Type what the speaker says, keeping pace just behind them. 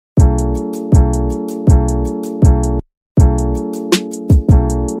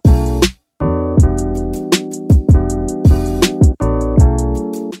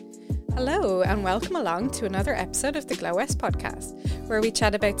and welcome along to another episode of the Glow West podcast, where we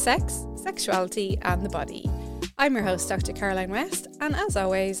chat about sex, sexuality and the body. I'm your host, Dr. Caroline West, and as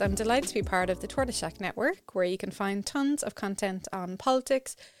always, I'm delighted to be part of the Tortoise Shack Network, where you can find tons of content on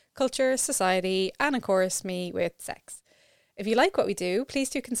politics, culture, society, and of course, me with sex. If you like what we do, please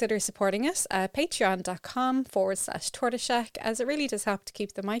do consider supporting us at patreon.com/Tortoise Shack, as it really does help to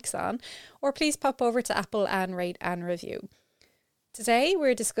keep the mics on, or please pop over to Apple and rate and review. Today,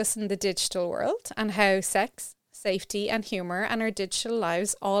 we're discussing the digital world and how sex, safety and humour and our digital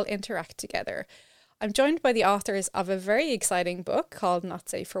lives all interact together. I'm joined by the authors of a very exciting book called Not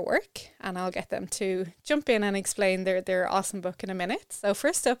Safe for Work, and I'll get them to jump in and explain their awesome book in a minute. So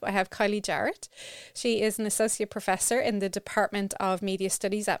first up, I have Kylie Jarrett. She is an associate professor in the Department of Media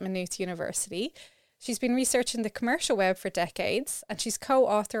Studies at Maynooth University. She's been researching the commercial web for decades, and she's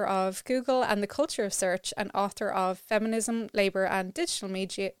co-author of Google and the Culture of Search and author of Feminism, Labour and Digital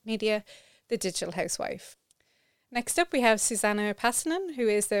Media, The Digital Housewife. Next up, we have Susanna Passanen, who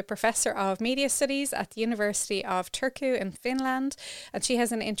is the Professor of Media Studies at the University of Turku in Finland, and she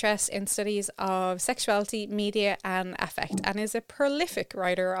has an interest in studies of sexuality, media and affect, and is a prolific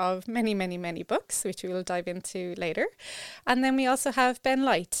writer of many, many, many books, which we will dive into later. And then we also have Ben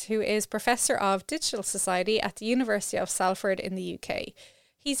Light, who is Professor of Digital Society at the University of Salford in the UK.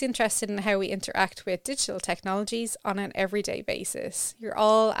 He's interested in how we interact with digital technologies on an everyday basis. You're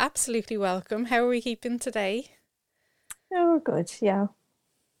all absolutely welcome. How are we keeping today? Oh, we're good, yeah.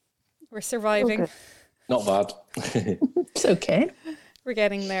 We're surviving. Not bad. It's okay. We're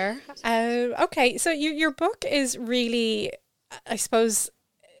getting there. Okay, so your book is really, I suppose,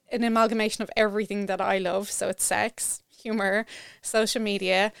 an amalgamation of everything that I love. So it's sex, humour, social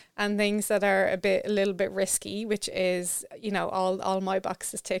media, and things that are a little bit risky, which is, all my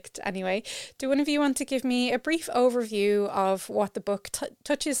boxes ticked anyway. Do one of you want to give me a brief overview of what the book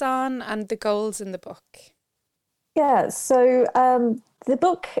touches on and the goals in the book? Yeah, so the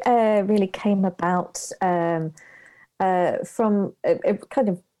book really came about from a kind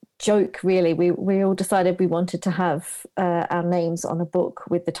of joke, really. We all decided we wanted to have our names on a book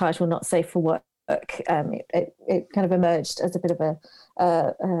with the title Not Safe for Work. It kind of emerged as a bit of a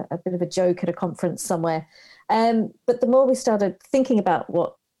joke at a conference somewhere. But the more we started thinking about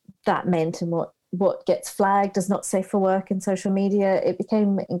what that meant and what gets flagged as not safe for work in social media, it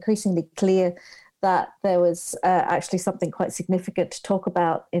became increasingly clear that there was actually something quite significant to talk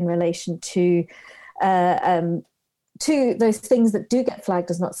about in relation to those things that do get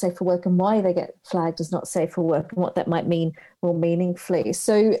flagged as not safe for work and why they get flagged as not safe for work and what that might mean more meaningfully.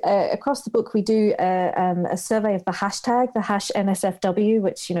 So across the book, we do a survey of the hashtag, the hash NSFW,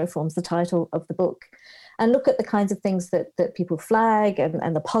 which forms the title of the book, and look at the kinds of things that people flag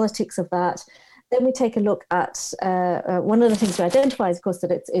and the politics of that. Then we take a look at one of the things we identify is, of course, that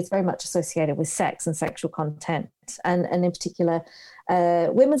it's very much associated with sex and sexual content, and in particular,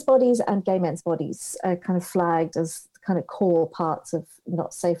 women's bodies and gay men's bodies are kind of flagged as kind of core parts of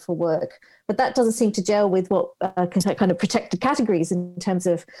not safe for work. But that doesn't seem to gel with what kind of protected categories in terms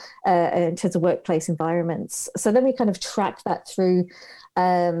of workplace environments. So then we kind of track that through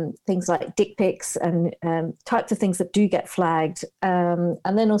things like dick pics and types of things that do get flagged, and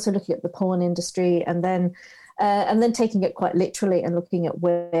then also looking at the porn industry, and then taking it quite literally and looking at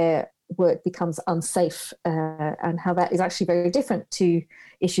where work becomes unsafe and how that is actually very different to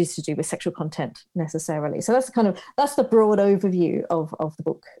issues to do with sexual content necessarily. So that's the broad overview of the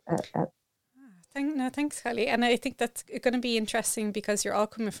book. Thanks, Kylie. And I think that's going to be interesting because you're all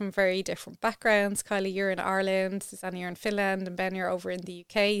coming from very different backgrounds. Kylie, you're in Ireland, Susanna, you're in Finland, and Ben, you're over in the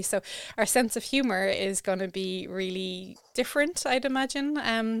UK. So our sense of humour is going to be really different, I'd imagine.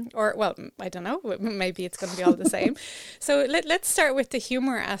 Or, well, I don't know, maybe it's going to be all the same. So let's start with the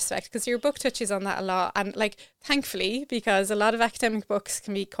humour aspect, because your book touches on that a lot. And thankfully, because a lot of academic books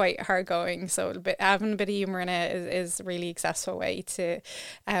can be quite hard going. So having a bit of humour in it is a really accessible way to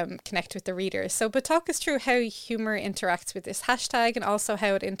connect with the readers. But talk us through how humour interacts with this hashtag and also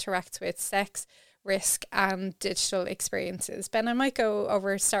how it interacts with sex, risk and digital experiences. Ben, I might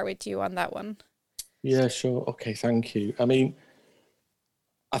start with you on that one. Yeah, sure. Okay, thank you. Thanks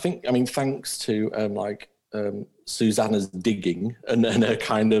to Susanna's digging and her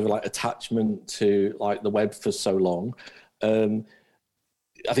kind of attachment to the web for so long.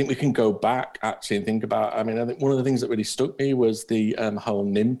 I think we can go back actually and think about, I think one of the things that really struck me was the whole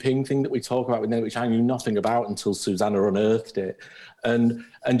nimping thing that we talk about, which I knew nothing about until Susanna unearthed it. And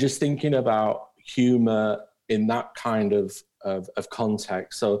just thinking about humour in that kind of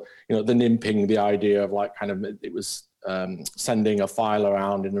context. So, the nimping, the idea of it was sending a file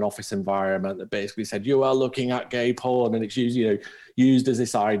around in an office environment that basically said, you are looking at gay porn, and it's used as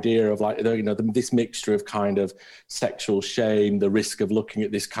this idea of like, this mixture of kind of sexual shame, the risk of looking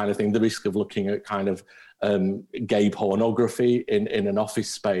at this kind of thing, the risk of looking at kind of gay pornography in an office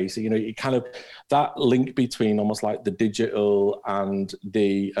space. You kind of, that link between almost like the digital and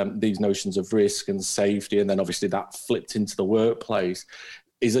the these notions of risk and safety, and then obviously that flipped into the workplace,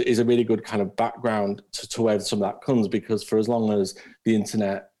 is a really good kind of background to where some of that comes, because for as long as the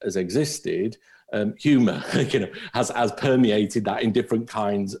internet has existed, humor has permeated that in different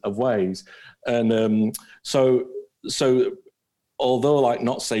kinds of ways. And so although like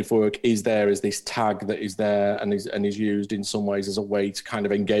not safe for work is there as this tag that is there and is used in some ways as a way to kind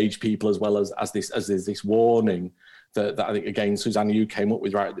of engage people, as well as this warning that I think, again, Susanna, you came up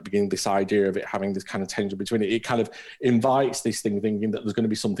with right at the beginning, this idea of it having this kind of tension between it. It kind of invites this thing, thinking that there's going to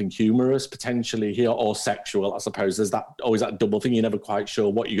be something humorous potentially here, or sexual, I suppose. There's that always that double thing. You're never quite sure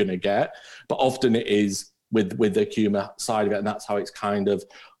what you're going to get, but often it is with the humor side of it, and that's how it's kind of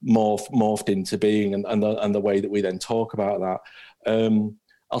morphed into being, and the way that we then talk about that.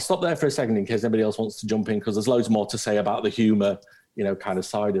 I'll stop there for a second in case anybody else wants to jump in, because there's loads more to say about the humor, kind of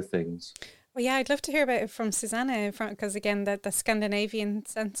side of things. Well, yeah, I'd love to hear about it from Susanna, because again, the Scandinavian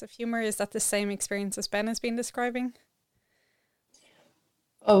sense of humour, is that the same experience as Ben has been describing?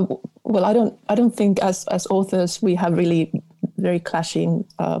 Oh, well, I don't think as authors we have really very clashing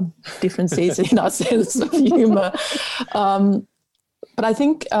differences in our sense of humour. But I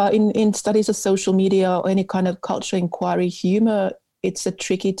think in studies of social media or any kind of cultural inquiry, humour, it's a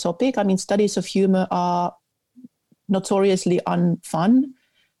tricky topic. I mean, studies of humour are notoriously unfun.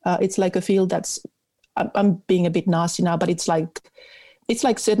 It's like a field that's, I'm being a bit nasty now, but it's like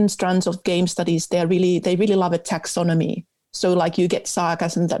certain strands of game studies. They really love a taxonomy. So like you get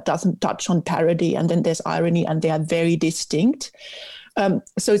sarcasm that doesn't touch on parody, and then there's irony, and they are very distinct.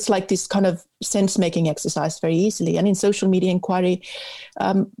 So it's like this kind of sense-making exercise very easily. And in social media inquiry,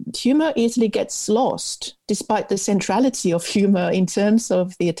 humor easily gets lost, despite the centrality of humor in terms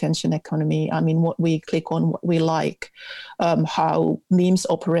of the attention economy. I mean, what we click on, what we like, how memes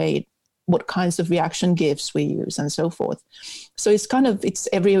operate, what kinds of reaction gifs we use, and so forth. So it's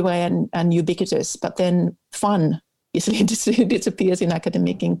everywhere and ubiquitous, but then fun easily disappears in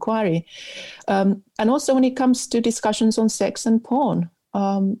academic inquiry. And also when it comes to discussions on sex and porn,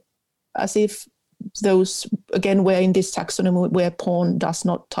 as if those, again, we're in this taxonomy where porn does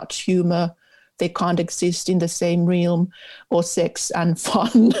not touch humor, they can't exist in the same realm, or sex and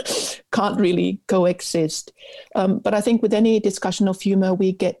fun can't really coexist. But I think with any discussion of humor,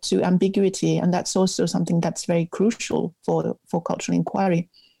 we get to ambiguity, and that's also something that's very crucial for cultural inquiry.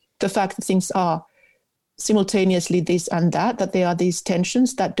 The fact that things are simultaneously this and that there are these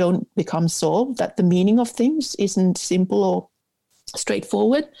tensions that don't become solved, that the meaning of things isn't simple or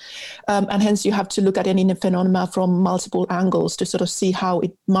straightforward. And hence you have to look at any phenomena from multiple angles to sort of see how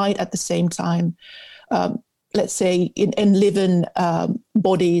it might at the same time, let's say, enliven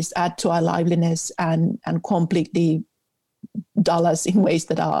bodies, add to our liveliness, and completely dull us in ways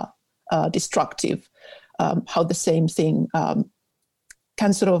that are destructive. How the same thing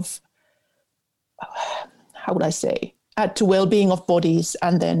can sort of, how would I say, add to well-being of bodies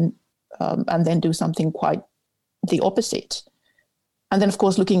and then do something quite the opposite. And then, of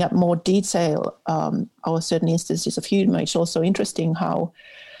course, looking at more detail, or certain instances of humor, it's also interesting how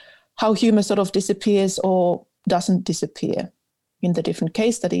humor sort of disappears or doesn't disappear in the different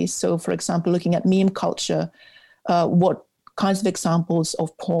case studies. So, for example, looking at meme culture, what kinds of examples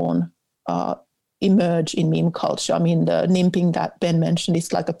of porn emerge in meme culture? I mean, the nimping that Ben mentioned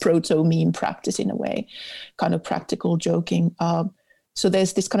is like a proto-meme practice in a way, kind of practical joking. So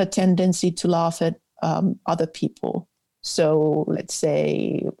there's this kind of tendency to laugh at other people. So let's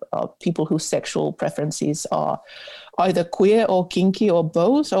say people whose sexual preferences are either queer or kinky or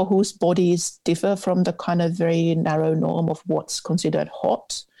both, or whose bodies differ from the kind of very narrow norm of what's considered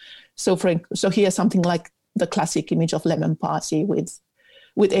hot. So here's something like the classic image of Lemon Party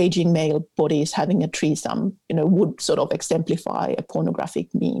with aging male bodies having a threesome, would sort of exemplify a pornographic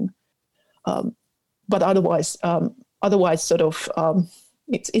meme. But otherwise sort of,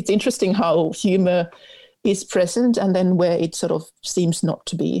 it's interesting how humor is present and then where it sort of seems not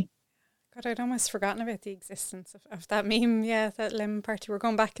to be. God, I'd almost forgotten about the existence of that meme. Yeah, that Lemon Party. We're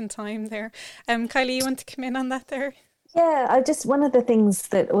going back in time there. Kylie, you want to come in on that there? Yeah, one of the things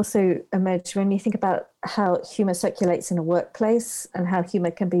that also emerged when you think about how humour circulates in a workplace and how humour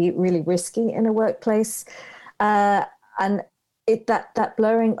can be really risky in a workplace, and that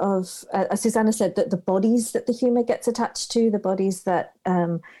blurring of, as Susanna said, that the bodies that the humour gets attached to, the bodies that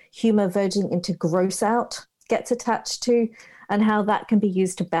humour verging into gross out gets attached to, and how that can be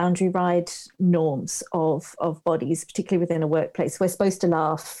used to boundary ride norms of bodies, particularly within a workplace. We're supposed to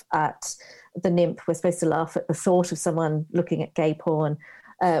laugh at the nymph. We're supposed to laugh at the thought of someone looking at gay porn.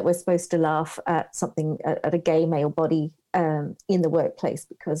 We're supposed to laugh at something, at a gay male body in the workplace,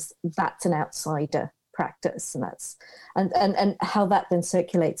 because that's an outsider practice, and how that then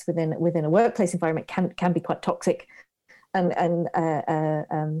circulates within a workplace environment can be quite toxic, and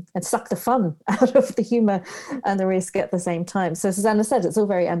suck the fun out of the humour and the risk at the same time. So Susanna said, it's all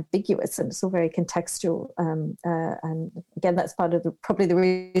very ambiguous and it's all very contextual. And again, that's part of probably the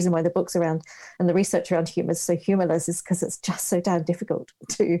reason why the books around and the research around humour is so humourless, is because it's just so damn difficult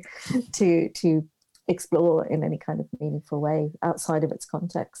to explore in any kind of meaningful way outside of its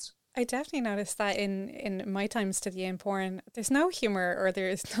context. I definitely noticed that in my time studying porn, there's no humour or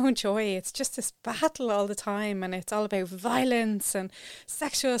there's no joy. It's just this battle all the time, and it's all about violence and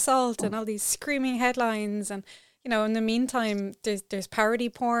sexual assault and all these screaming headlines. And, you know, in the meantime, there's parody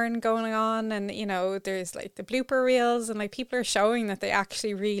porn going on, and, you know, there's like the blooper reels, and like people are showing that they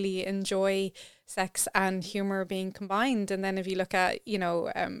actually really enjoy sex and humour being combined. And then if you look at, you know,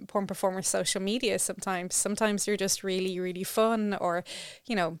 porn performers' social media, sometimes they're just really, really fun, or,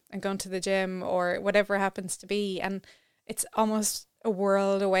 you know, and going to the gym or whatever happens to be. And it's almost a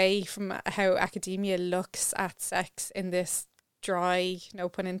world away from how academia looks at sex in this dry, no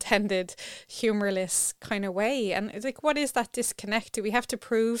pun intended, humourless kind of way. And it's like, what is that disconnect? Do we have to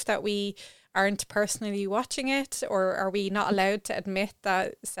prove that we aren't personally watching it, or are we not allowed to admit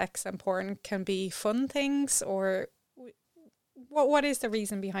that sex and porn can be fun things? Or what is the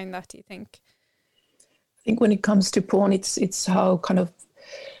reason behind that, do you think? I think when it comes to porn, it's how kind of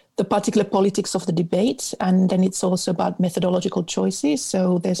the particular politics of the debate, and then it's also about methodological choices.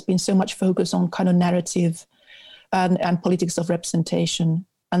 So there's been so much focus on kind of narrative and politics of representation,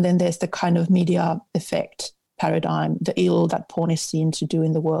 and then there's the kind of media effect paradigm, the ill that porn is seen to do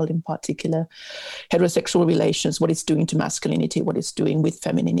in the world, in particular heterosexual relations, what it's doing to masculinity, what it's doing with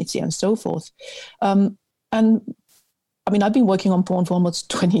femininity, and so forth. And I mean, I've been working on porn for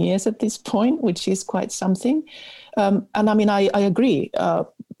almost 20 years at this point, which is quite something. And I mean, I agree.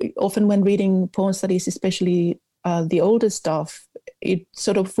 Often when reading porn studies, especially the older stuff, it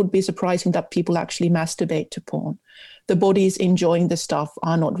sort of would be surprising that people actually masturbate to porn. The bodies enjoying the stuff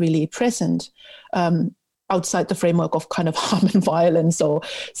are not really present outside the framework of kind of harm and violence or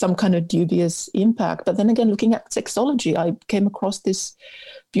some kind of dubious impact. But then again, looking at sexology, I came across this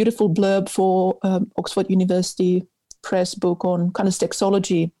beautiful blurb for Oxford University Press book on kind of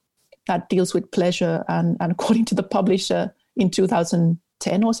sexology that deals with pleasure. And according to the publisher in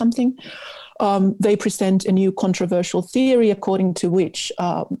 2010 or something, they present a new controversial theory according to which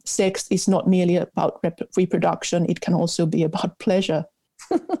sex is not merely about reproduction, it can also be about pleasure.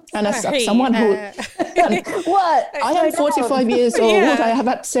 And as someone who I am 45 years old, I have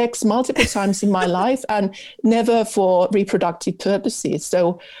had sex multiple times in my life and never for reproductive purposes.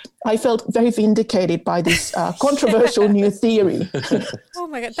 So I felt very vindicated by this controversial new theory. Oh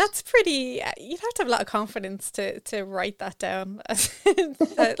my God, that's pretty, you'd have to have a lot of confidence to write that down.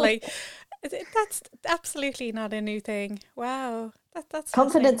 Like, that's absolutely not a new thing. Wow. That's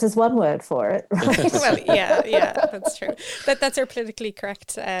confidence is one word for it. Right? Well, yeah, that's true. That's our politically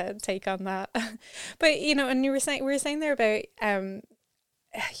correct take on that. But, you know, and we were saying there about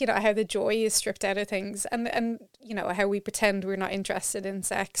you know, how the joy is stripped out of things, and you know, how we pretend we're not interested in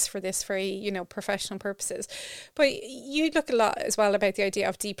sex for this very, you know, professional purposes. But you look a lot as well about the idea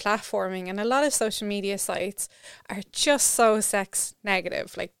of deplatforming, and a lot of social media sites are just so sex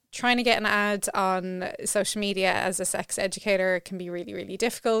negative. Like, trying to get an ad on social media as a sex educator can be really, really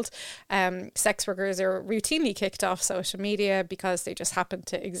difficult. Sex workers are routinely kicked off social media because they just happen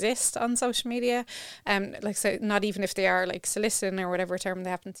to exist on social media. Like, so not even if they are like soliciting or whatever term they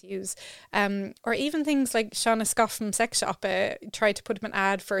happen to use. Or even things like Shauna Scott from Sex Shop tried to put up an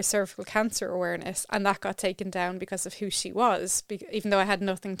ad for cervical cancer awareness, and that got taken down because of who she was, even though it had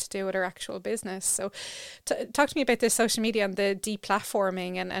nothing to do with her actual business. So talk to me about this social media and the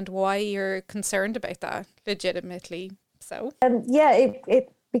deplatforming and why you're concerned about that legitimately. So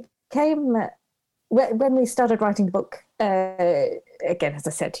it became when we started writing the book, again, as I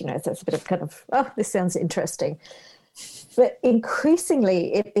said, you know, it's a bit of kind of, this sounds interesting, but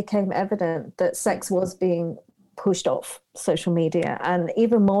increasingly it became evident that sex was being pushed off social media, and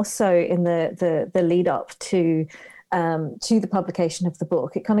even more so in the lead up to the publication of the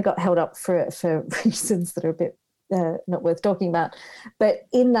book. It kind of got held up for reasons that are a bit not worth talking about. But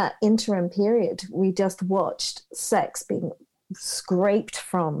in that interim period, we just watched sex being scraped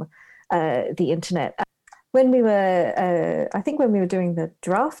from the internet. when we were, I think when we were doing the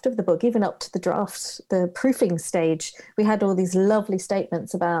draft of the book, even up to the draft, the proofing stage, we had all these lovely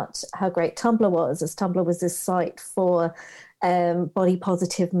statements about how great Tumblr was, as Tumblr was this site for body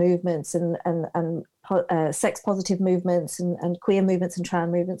positive movements and sex positive movements and queer movements and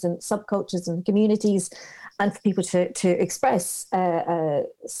trans movements and subcultures and communities, and for people to express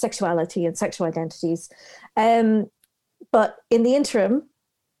sexuality and sexual identities. But in the interim,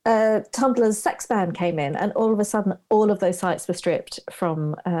 Tumblr's sex ban came in, and all of a sudden, all of those sites were stripped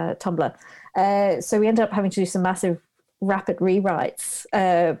from Tumblr. So we ended up having to do some massive rapid rewrites,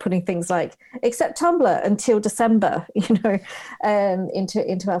 putting things like "except Tumblr" until December,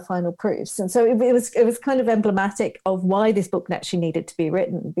 into our final proofs. And so it was kind of emblematic of why this book actually needed to be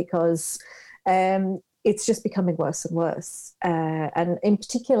written, because it's just becoming worse and worse, and in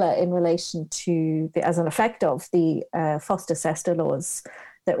particular in relation to as an effect of the foster-sester laws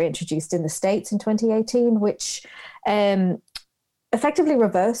that were introduced in the States in 2018, which effectively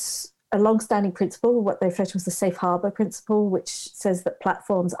reverse a long-standing principle, what they refer to as the safe harbor principle, which says that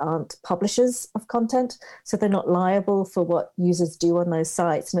platforms aren't publishers of content, so they're not liable for what users do on those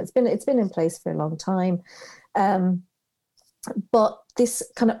sites. And it's been in place for a long time. But this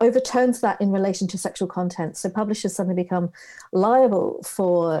kind of overturns that in relation to sexual content. So publishers suddenly become liable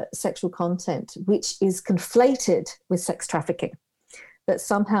for sexual content, which is conflated with sex trafficking. That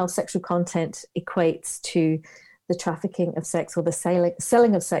somehow sexual content equates to the trafficking of sex, or the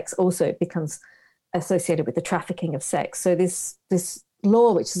selling of sex also becomes associated with the trafficking of sex. So this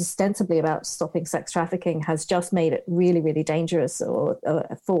law, which is ostensibly about stopping sex trafficking, has just made it really, really dangerous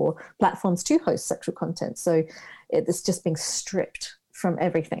for platforms to host sexual content. So it's just being stripped from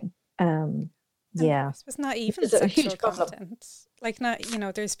everything. Yeah, it's not even sexual content. Like, not,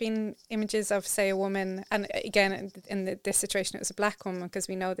 there's been images of, say, a woman, and again, in this situation, it was a black woman, because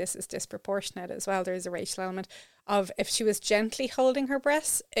we know this is disproportionate as well. There is a racial element of, if she was gently holding her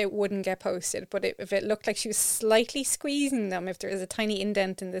breasts, it wouldn't get posted. But if it looked like she was slightly squeezing them, if there was a tiny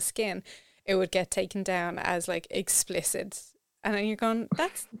indent in the skin, it would get taken down as like explicit. And then you're going,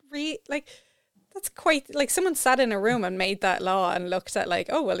 that's that's quite, like, someone sat in a room and made that law and looked at, like,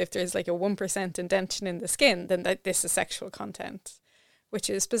 oh, well, if there's like a 1% indention in the skin, then this is sexual content, which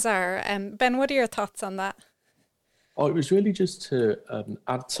is bizarre. Ben, what are your thoughts on that? Oh, it was really just to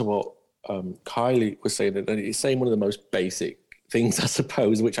add to what Kylie was saying, and it's saying one of the most basic things, I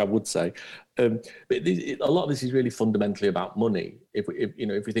suppose, which I would say. But a lot of this is really fundamentally about money. If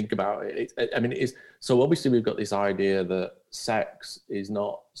we think about it, it is. So obviously we've got this idea that sex is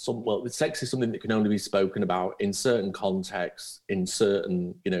sex is something that can only be spoken about in certain contexts, in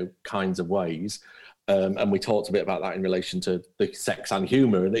certain kinds of ways. And we talked a bit about that in relation to the sex and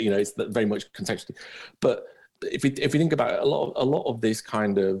humour, and it's very much contextual. But if we think about it, a lot of this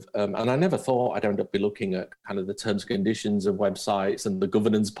kind of, and I never thought I'd end up be looking at kind of the terms and conditions of websites and the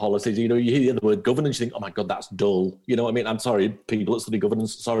governance policies. You hear the word governance, you think, oh my God, that's dull. I'm sorry, people that study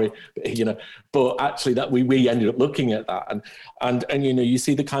governance, sorry, but actually that we ended up looking at that, and you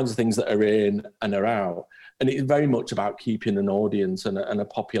see the kinds of things that are in and are out, and it's very much about keeping an audience and a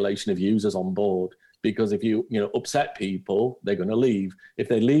population of users on board. Because if you upset people, they're going to leave. If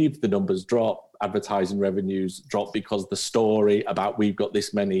they leave, the numbers drop, advertising revenues drop, because the story about we've got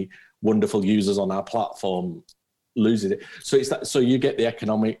this many wonderful users on our platform loses it. So it's that. So you get the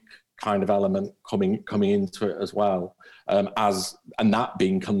economic kind of element coming into it as well, and that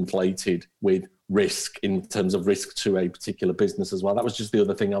being conflated with risk, in terms of risk to a particular business as well. That was just the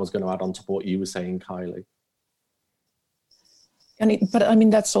other thing I was going to add on to what you were saying, Kylie.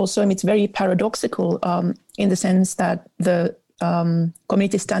 That's also, it's very paradoxical in the sense that the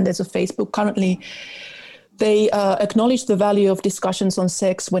community standards of Facebook currently, they acknowledge the value of discussions on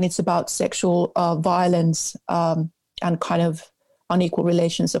sex when it's about sexual violence and kind of unequal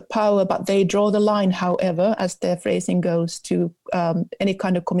relations of power, but they draw the line, however, as their phrasing goes, to any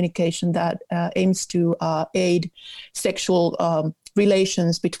kind of communication that aims to aid sexual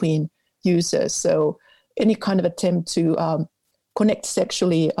relations between users. So any kind of attempt to connect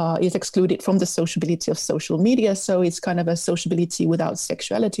sexually is excluded from the sociability of social media. So it's kind of a sociability without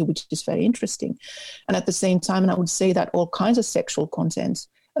sexuality, which is very interesting. And at the same time, and I would say that all kinds of sexual content,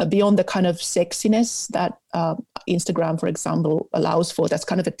 beyond the kind of sexiness that Instagram, for example, allows for, that's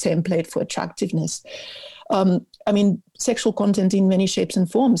kind of a template for attractiveness. Sexual content in many shapes and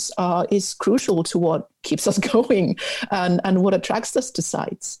forms is crucial to what keeps us going and what attracts us to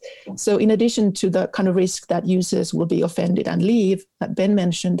sites. So in addition to the kind of risk that users will be offended and leave, that Ben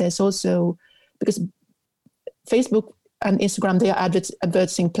mentioned, there's also, because Facebook and Instagram, they are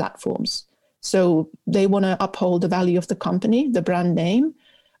advertising platforms. So they want to uphold the value of the company, the brand name,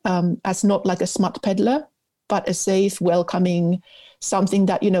 as not like a smut peddler, but a safe, welcoming, something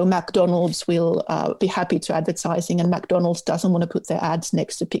that, McDonald's will be happy to advertising, and McDonald's doesn't want to put their ads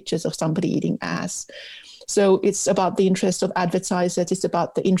next to pictures of somebody eating ass. So it's about the interest of advertisers, it's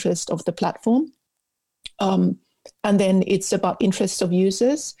about the interest of the platform. And then it's about interests of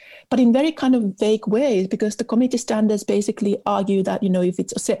users, but in very kind of vague ways, because the community standards basically argue that, if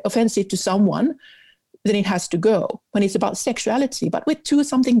it's offensive to someone, then it has to go, when it's about sexuality. But with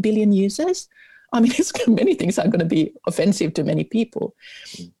 2-something billion users, many things are going to be offensive to many people.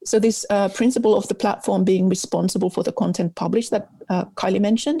 So this principle of the platform being responsible for the content published that Kylie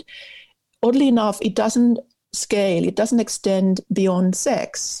mentioned, oddly enough, it doesn't scale, it doesn't extend beyond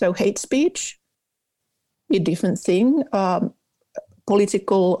sex. So hate speech, a different thing.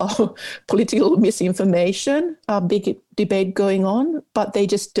 Political misinformation, big debate going on, but they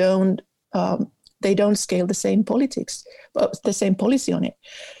just don't scale the same politics, the same policy on it.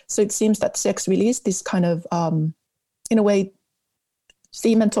 So it seems that sex really is this kind of, in a way,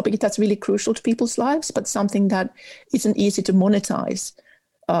 theme and topic that's really crucial to people's lives, but something that isn't easy to monetize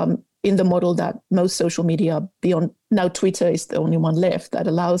in the model that most social media beyond, now Twitter is the only one left that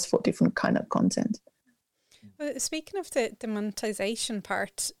allows for different kind of content. Well, speaking of the monetization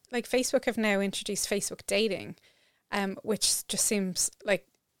part, like Facebook have now introduced Facebook dating, which just seems like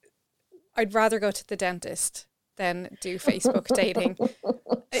I'd rather go to the dentist than do Facebook dating,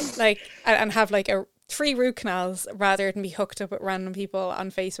 and have like 3 root canals rather than be hooked up with random people on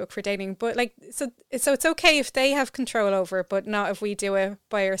Facebook for dating. But so it's okay if they have control over it, but not if we do it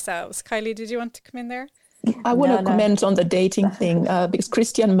by ourselves. Kylie, did you want to come in there? I want to comment on the dating thing because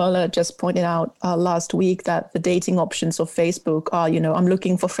Christian Möller just pointed out last week that the dating options of Facebook are, I'm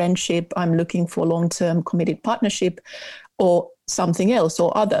looking for friendship, I'm looking for long-term committed partnership, or something else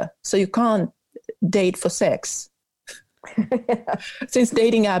or other. So you can't date for sex. Since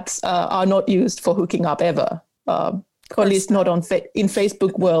dating apps are not used for hooking up ever. Or at least not in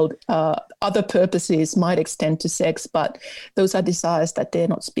Facebook world. Other purposes might extend to sex, but those are desires that dare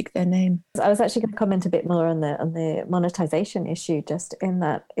not speak their name. I was actually going to comment a bit more on the monetization issue, just in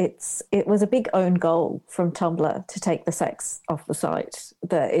that it was a big own goal from Tumblr to take the sex off the site.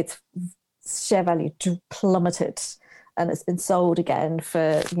 That its share value plummeted, and it's been sold again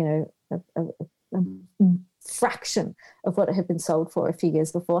for a fraction of what it had been sold for a few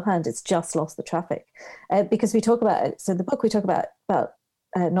years beforehand. It's just lost the traffic because we talk about it. So in the book we talk about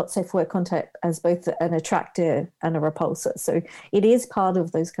not safe for work content as both an attractor and a repulsor. So it is part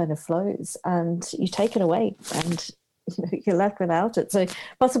of those kind of flows, and you take it away and you're left without it. So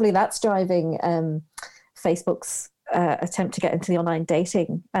possibly that's driving Facebook's attempt to get into the online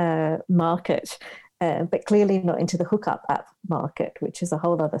dating market, but clearly not into the hookup app market, which is a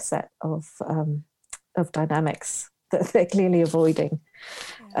whole other set of dynamics that they're clearly avoiding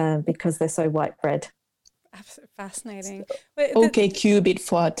because they're so white bread. Fascinating. Okay, Qubit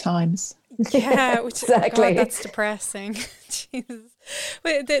for our times. Yeah, which exactly. God, that's depressing. Jesus.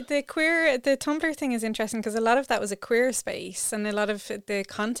 But the Tumblr thing is interesting because a lot of that was a queer space, and a lot of the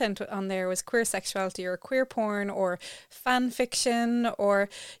content on there was queer sexuality or queer porn or fan fiction, or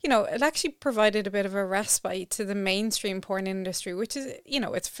it actually provided a bit of a respite to the mainstream porn industry, which is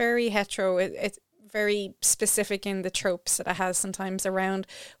it's very hetero. It's very specific in the tropes that it has sometimes around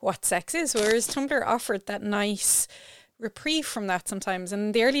what sex is, whereas Tumblr offered that nice reprieve from that sometimes. And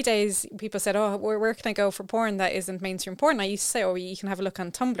in the early days, people said, oh, where can I go for porn that isn't mainstream porn? I used to say, oh, you can have a look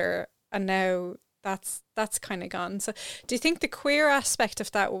on Tumblr, and now that's kind of gone. So do you think the queer aspect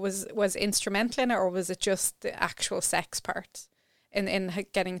of that was instrumental in it, or was it just the actual sex part in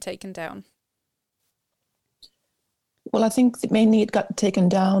getting taken down? Well, I think mainly it got taken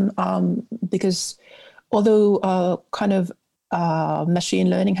down because although machine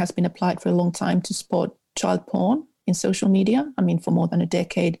learning has been applied for a long time to spot child porn in social media, for more than a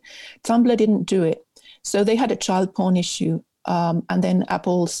decade, Tumblr didn't do it. So they had a child porn issue, and then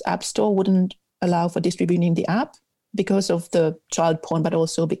Apple's App Store wouldn't allow for distributing the app because of the child porn, but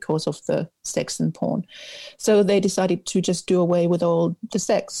also because of the sex and porn. So they decided to just do away with all the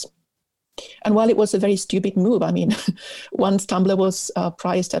sex. And while it was a very stupid move, once Tumblr was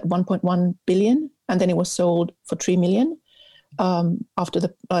priced at 1.1 billion, and then it was sold for 3 million after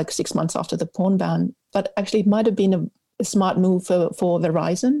 6 months after the porn ban. But actually, it might have been a smart move for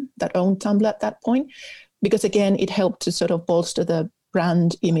Verizon that owned Tumblr at that point, because again, it helped to sort of bolster the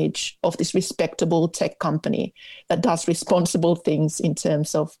brand image of this respectable tech company that does responsible things in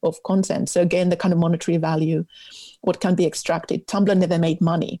terms of content. So again, the kind of monetary value, what can be extracted. Tumblr never made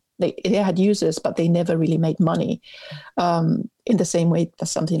money. They had users, but they never really made money in the same way that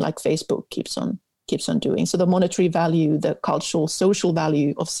something like Facebook keeps on doing. So the monetary value, the cultural, social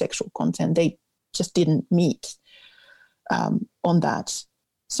value of sexual content, they just didn't meet on that.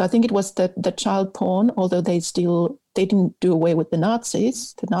 So I think it was the child porn, although they didn't do away with the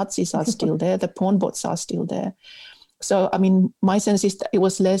Nazis. The Nazis are still there. The porn bots are still there. So, I mean, my sense is that it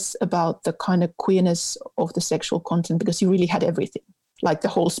was less about the kind of queerness of the sexual content, because you really had everything, like the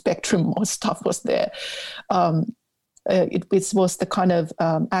whole spectrum of stuff was there. It was the kind of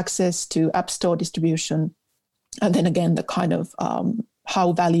access to App Store distribution, and then again, the kind of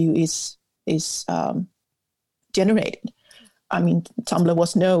how value is generated. I mean, Tumblr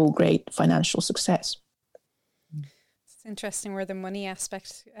was no great financial success. It's interesting where the money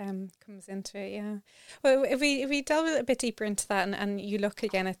aspect comes into it, yeah. Well, if we delve a bit deeper into that, and you look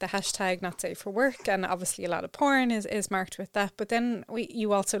again at the hashtag not safe for work, and obviously a lot of porn is marked with that, but then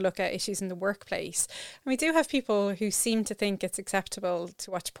you also look at issues in the workplace. And we do have people who seem to think it's acceptable to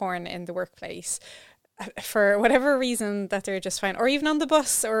watch porn in the workplace for whatever reason, that they're just fine, or even on the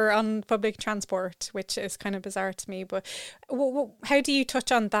bus or on public transport, which is kind of bizarre to me. But how do you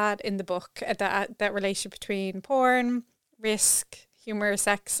touch on that in the book, that relationship between porn, risk, humor,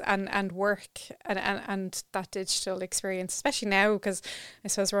 sex, and work, and that digital experience, especially now, because I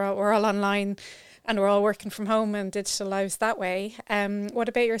suppose we're all online and we're all working from home and digital lives that way. What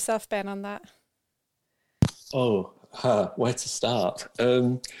about yourself, Ben, on that? Where to start?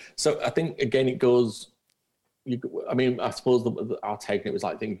 So I think, again, it goes, I suppose our take on it was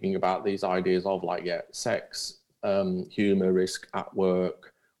like thinking about these ideas of like, sex, humor, risk at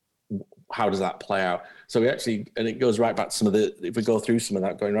work. How does that play out? So we actually, and it goes right back to if we go through some of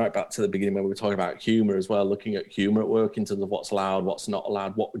that, going right back to the beginning when we were talking about humor as well, looking at humor at work in terms of what's allowed, what's not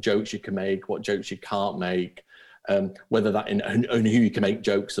allowed, what jokes you can make, what jokes you can't make, whether that and who you can make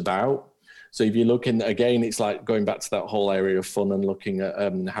jokes about. So if you look in, again, it's like going back to that whole area of fun and looking at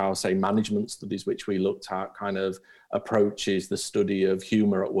how, say, management studies, which we looked at, kind of approaches the study of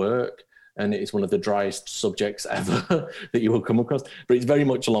humor at work. And it's one of the driest subjects ever that you will come across. But it's very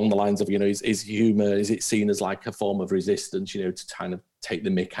much along the lines of, is humor, is it seen as like a form of resistance, to kind of take the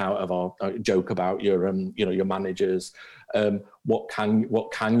mick out of our joke about your, your managers? What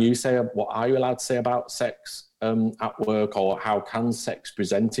can you say? What are you allowed to say about sex at work, or how can sex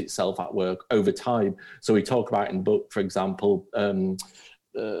present itself at work over time? So we talk about in the book, for example,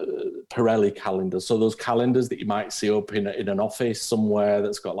 Pirelli calendars. So those calendars that you might see up in an office somewhere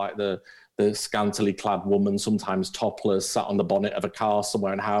that's got like the scantily clad woman, sometimes topless, sat on the bonnet of a car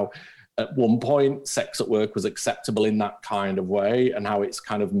somewhere, and how at one point sex at work was acceptable in that kind of way, and how it's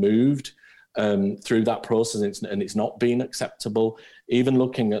kind of moved through that process, and it's not been acceptable. Even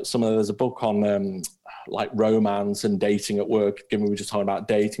looking at there's a book on like romance and dating at work, given we were just talking about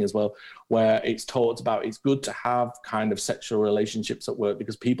dating as well, where it's talked about it's good to have kind of sexual relationships at work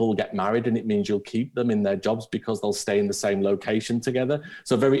because people will get married and it means you'll keep them in their jobs because they'll stay in the same location together.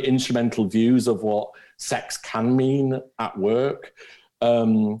 So very instrumental views of what sex can mean at work.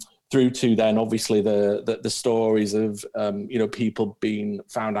 Through to then obviously the stories of people being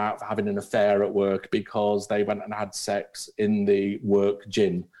found out for having an affair at work because they went and had sex in the work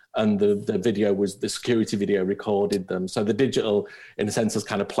gym, and the security video recorded them. So the digital, in a sense, has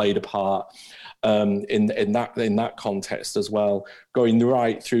kind of played a part in that context as well, going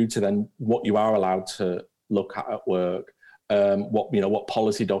right through to then what you are allowed to look at work. What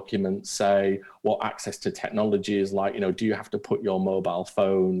policy documents say, what access to technology is like. Do you have to put your mobile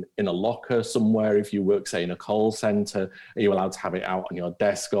phone in a locker somewhere if you work, say, in a call center? Are you allowed to have it out on your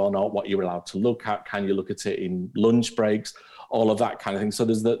desk or not? What you're allowed to look at? Can you look at it in lunch breaks? All of that kind of thing. So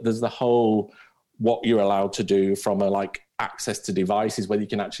there's the whole what you're allowed to do from a like access to devices, whether you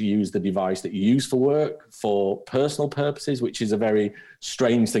can actually use the device that you use for work for personal purposes, which is a very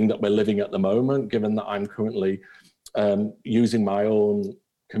strange thing that we're living at the moment, given that I'm currently using my own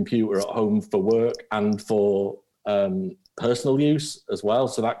computer at home for work and for personal use as well.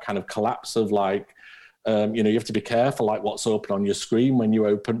 So that kind of collapse of like, you have to be careful like what's open on your screen when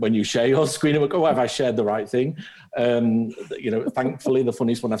you share your screen and go, have I shared the right thing? Thankfully the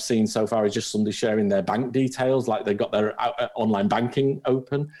funniest one I've seen so far is just somebody sharing their bank details, like they've got their online banking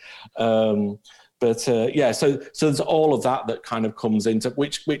open. So there's all of that kind of comes into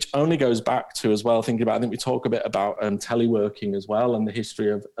which only goes back to as well thinking about, I think we talk a bit about teleworking as well and the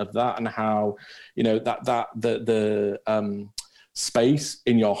history of that, and how the space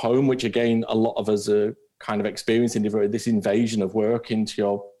in your home, which again a lot of us are kind of experiencing this invasion of work into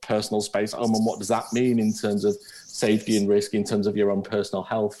your personal space at home, and what does that mean in terms of safety and risk, in terms of your own personal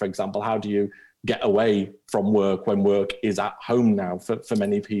health, for example? How do you get away from work when work is at home now for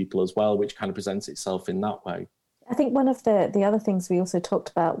many people as well, which kind of presents itself in that way? I think one of the other things we also talked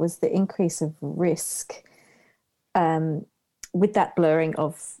about was the increase of risk with that blurring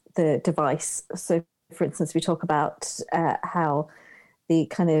of the device. So, for instance, we talk about how the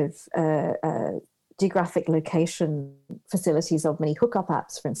kind of geographic location facilities of many hookup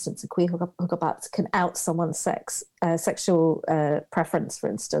apps, for instance, queer hookup apps, can out someone's sexual preference, for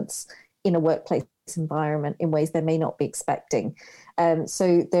instance, in a workplace environment in ways they may not be expecting.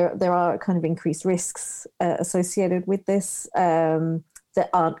 So there are kind of increased risks associated with this that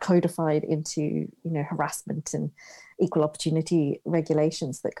aren't codified into harassment and equal opportunity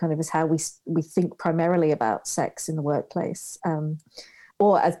regulations. That kind of is how we think primarily about sex in the workplace.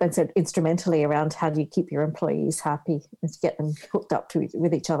 Or, as Ben said, instrumentally around how do you keep your employees happy and to get them hooked up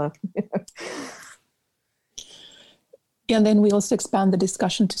with each other. And then we also expand the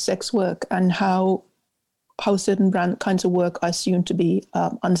discussion to sex work and how certain kinds of work are assumed to be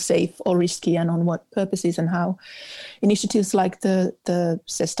unsafe or risky, and on what purposes, and how initiatives like the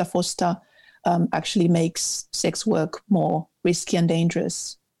Sesta Fosta actually makes sex work more risky and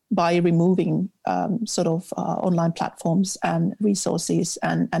dangerous by removing online platforms and resources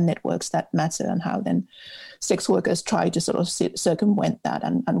and networks that matter, and how then sex workers try to sort of circumvent that,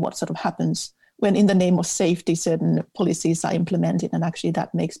 and what sort of happens when, in the name of safety, certain policies are implemented, and actually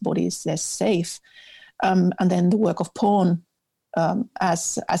that makes bodies less safe. And then the work of porn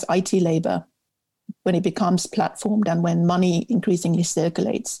as IT labor, when it becomes platformed and when money increasingly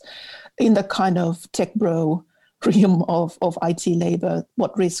circulates in the kind of tech bro realm of IT labor,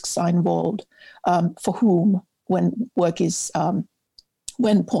 what risks are involved, for whom, when work is,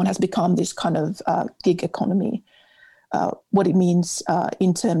 when porn has become this kind of gig economy, what it means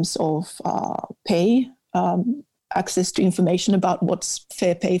in terms of pay, access to information about what's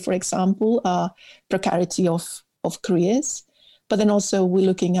fair pay, for example, precarity of careers. But then also we're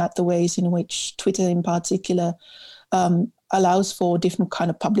looking at the ways in which Twitter in particular allows for different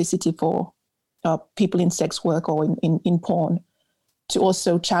kind of publicity for people in sex work or in porn, to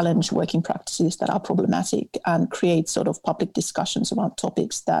also challenge working practices that are problematic and create sort of public discussions around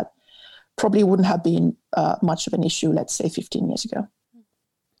topics that probably wouldn't have been much of an issue, let's say, 15 years ago.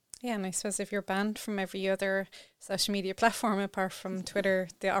 Yeah, and I suppose if you're banned from every other social media platform apart from Twitter,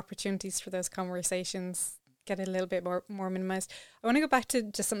 the opportunities for those conversations get a little bit more minimised. I want to go back to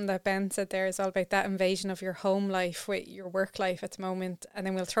just something that Ben said there, is all about that invasion of your home life with your work life at the moment, and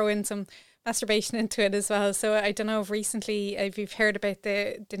then we'll throw in some masturbation into it as well. So I don't know if you've heard about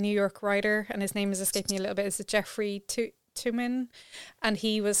the New York writer, and his name is escaping me a little bit. Is it Jeffrey Tumin? And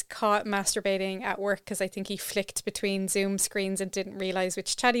he was caught masturbating at work because I think he flicked between Zoom screens and didn't realise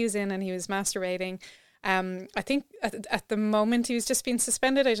which chat he was in, and he was masturbating. I think at the moment he was just being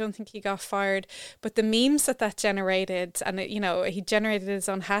suspended. I don't think he got fired, but the memes that generated, and he generated his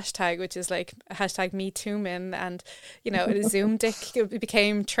own hashtag, which is like hashtag #MeToomin, and Zoom dick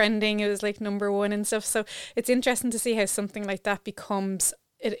became trending. It was like #1 and stuff. So it's interesting to see how something like that becomes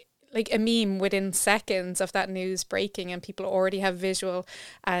like a meme within seconds of that news breaking, and people already have visual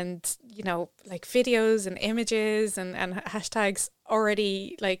and like videos and images and hashtags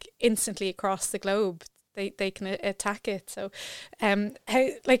already like instantly across the globe. They can attack it. So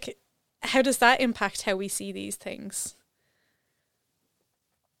how does that impact how we see these things?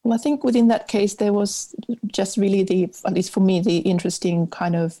 Well, I think within that case there was just really at least for me, the interesting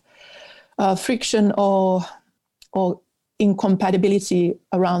kind of friction or incompatibility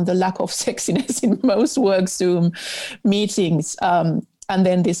around the lack of sexiness in most work Zoom meetings, and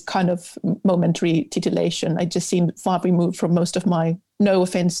then this kind of momentary titillation. I just seem far removed from most of my, no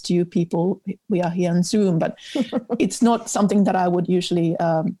offense to you people, we are here on Zoom, but it's not something that I would usually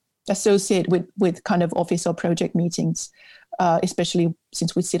associate with kind of office or project meetings, especially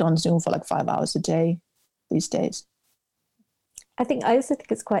since we sit on Zoom for like 5 hours a day these days. I also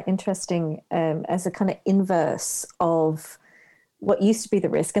think it's quite interesting as a kind of inverse of what used to be the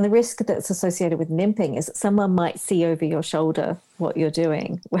risk. And the risk that's associated with nimping is that someone might see over your shoulder what you're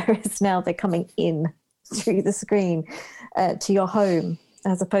doing, whereas now they're coming in through the screen to your home,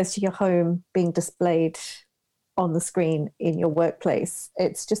 as opposed to your home being displayed on the screen in your workplace.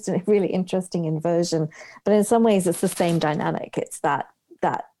 It's just a really interesting inversion. But in some ways, it's the same dynamic. It's that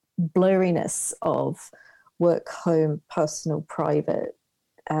blurriness of work, home, personal, private,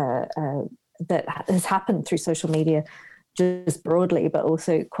 that has happened through social media just broadly, but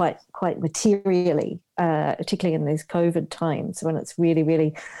also quite materially, particularly in these COVID times when it's really,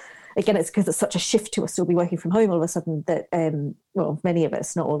 really, again, it's because it's such a shift to us still be working from home all of a sudden that, many of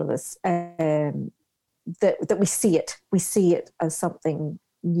us, not all of us, that we see it as something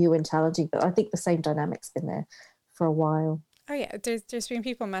new and challenging. But I think the same dynamic's been there for a while. Oh yeah, there's been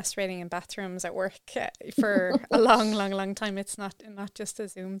people masturbating in bathrooms at work for a long time. It's not just a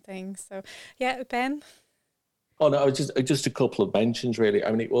Zoom thing. So yeah, Ben? Oh no, just a couple of mentions really.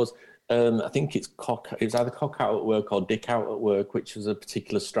 I mean, it was I think it was either Cock Out at Work or Dick Out at Work, which was a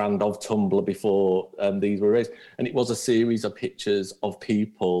particular strand of Tumblr before these were raised, and it was a series of pictures of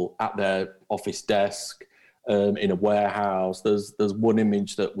people at their office desk. In a warehouse. There's one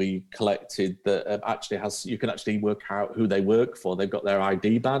image that we collected that actually you can actually work out who they work for. They've got their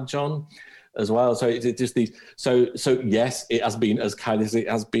ID badge on as well. So it's just these. So yes, it has been as kind as it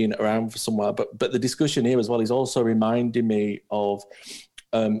has been around for somewhere. But the discussion here as well is also reminding me of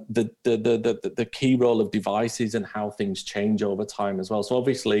the key role of devices and how things change over time as well. So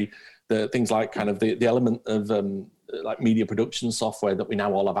obviously the things like kind of the element of like media production software that we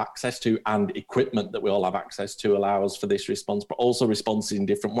now all have access to and equipment that we all have access to allows for this response, but also responses in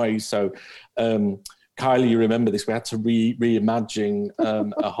different ways. So Kylie, you remember this, we had to reimagine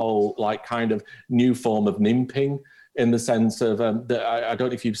a whole like kind of new form of nymphing, in the sense of I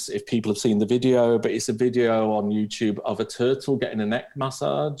don't know if people have seen the video, but it's a video on YouTube of a turtle getting a neck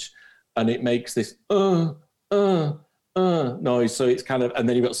massage, and it makes this noise. So it's kind of, and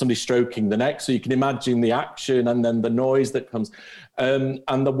then you've got somebody stroking the neck, so you can imagine the action and then the noise that comes. And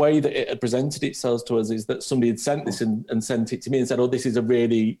the way that it had presented itself to us is that somebody had sent this and sent it to me and said, oh, this is a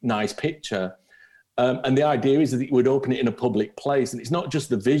really nice picture. And the idea is that you would open it in a public place. And it's not just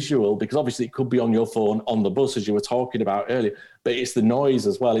the visual, because obviously it could be on your phone on the bus, as you were talking about earlier, but it's the noise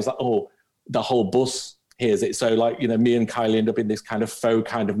as well. It's like, oh, the whole bus hears it. So like, you know, me and Kylie end up in this kind of faux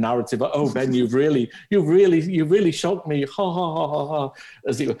kind of narrative. Oh, Ben, you've really shocked me. Ha, ha, ha, ha, ha.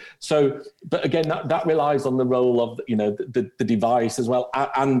 As it were. So, but again, that relies on the role of, you know, the device as well,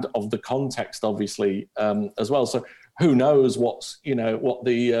 and of the context, obviously, as well. So who knows what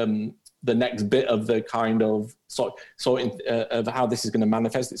the next bit of the kind of of how this is going to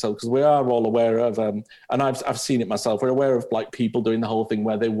manifest itself, because we are all aware of, and I've seen it myself. We're aware of like people doing the whole thing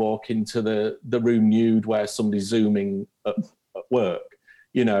where they walk into the room nude where somebody's zooming at work,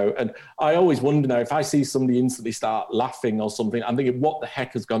 you know. And I always wonder now, if I see somebody instantly start laughing or something, I'm thinking, what the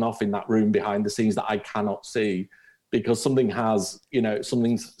heck has gone off in that room behind the scenes that I cannot see, because something has, you know,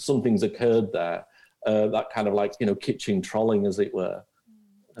 something's occurred there. That kind of like, you know, kitchen trolling, as it were.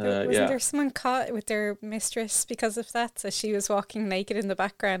 Wasn't there someone caught with their mistress because of that? So she was walking naked in the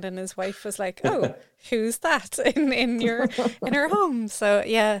background, and his wife was like, "Oh, who's that in her home?" So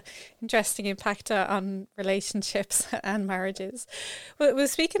yeah, interesting impact on relationships and marriages. Well,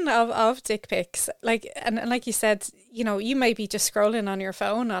 speaking of dick pics, like and like you said, you know, you may be just scrolling on your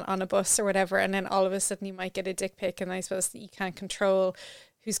phone on a bus or whatever, and then all of a sudden you might get a dick pic, and I suppose that you can't control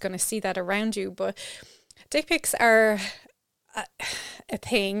who's going to see that around you. But dick pics are a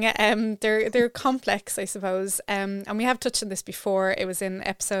thing. They're complex, I suppose, and we have touched on this before. It was in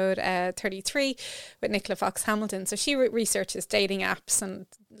episode 33 with Nicola Fox Hamilton. So she researches dating apps and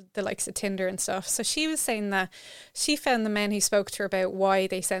the likes of Tinder and stuff. So she was saying that she found the men who spoke to her about why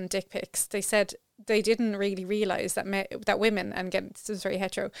they send dick pics, they said they didn't really realise that women, and again, this is very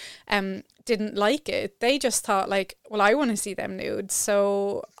hetero, didn't like it. They just thought like, well, I want to see them nude,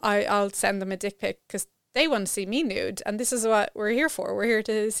 so I'll send them a dick pic because they want to see me nude, and this is what we're here for. We're here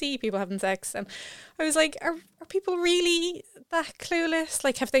to see people having sex. And I was like, are people really that clueless?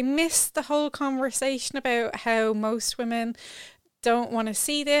 Like, have they missed the whole conversation about how most women don't want to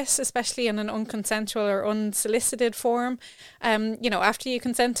see this, especially in an unconsensual or unsolicited form? You know, after you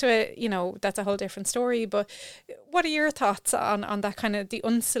consent to it, you know, that's a whole different story. But what are your thoughts on that kind of the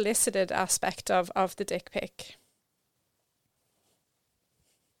unsolicited aspect of the dick pic?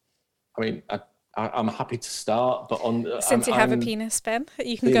 I mean, I'm happy to start, but since you have a penis, Ben,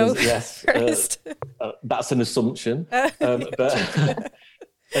 you can go yes, first. That's an assumption, but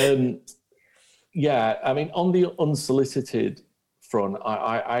yeah, I mean, on the unsolicited front,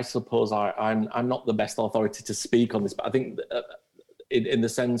 I suppose I'm not the best authority to speak on this, but I think in the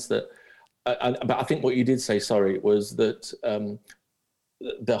sense that, but I think what you did say, sorry, was that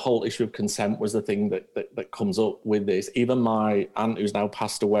the whole issue of consent was the thing that comes up with this. Even my aunt, who's now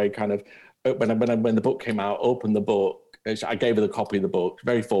passed away, kind of, when the book came out, opened the book. I gave her the copy of the book,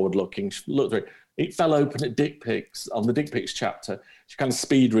 very forward-looking. She looked through it. It fell open at dick pics, on the dick pics chapter. She kind of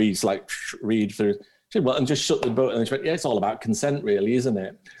speed reads, like read through. She said, well, and just shut the book, and she went, yeah, it's all about consent, really, isn't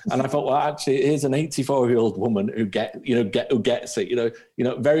it? And I thought, well, actually, here's an 84-year-old woman who gets it. You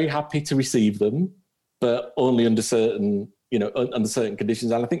know, very happy to receive them, but only under certain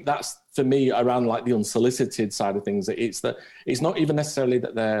conditions. And I think that's, for me, around like the unsolicited side of things. It's not even necessarily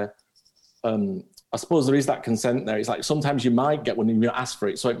that they're. I suppose there is that consent there. It's like sometimes you might get one and you ask for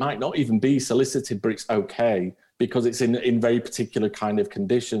it, so it might not even be solicited, but it's okay because it's in very particular kind of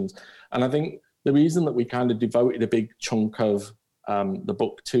conditions. And I think the reason that we kind of devoted a big chunk of the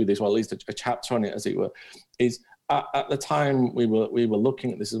book to this, well, at least a chapter on it, as it were, is at the time we were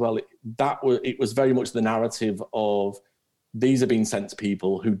looking at this as well, it was very much the narrative of these are being sent to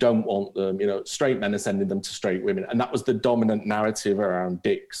people who don't want them. Straight men are sending them to straight women, and that was the dominant narrative around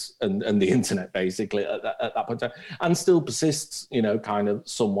dicks and the internet, basically at that point, and still persists, kind of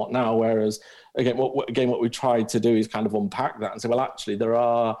somewhat now. Whereas what we tried to do is kind of unpack that and say, well, actually, there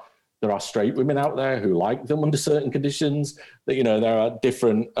are straight women out there who like them under certain conditions. That there are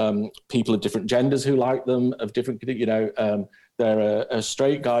different people of different genders who like them of different. There are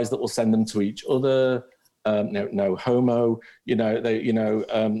straight guys that will send them to each other. No homo,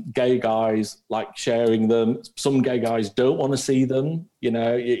 gay guys like sharing them. Some gay guys don't want to see them.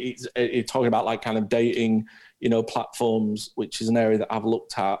 You're talking about like kind of dating, platforms, which is an area that I've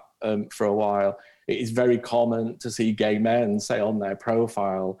looked at for a while. It is very common to see gay men say on their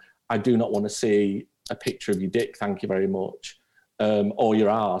profile, I do not want to see a picture of your dick, thank you very much. Or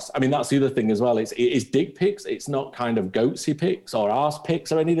your arse. I mean, that's the other thing as well. It is dick pics. It's not kind of goatsy pics or arse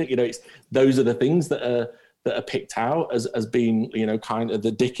pics or anything. Those are the things that are picked out as being, kind of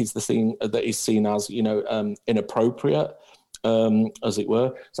the dick is the thing that is seen as, inappropriate, as it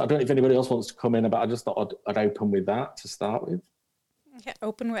were. So I don't know if anybody else wants to come in, but I just thought I'd open with that to start with. Yeah,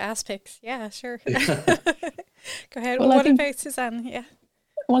 open with ass pics. Yeah, sure. Go ahead. Well, what about Suzanne? Yeah.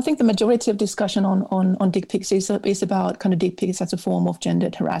 Well, I think the majority of discussion on dick pics is about kind of dick pics as a form of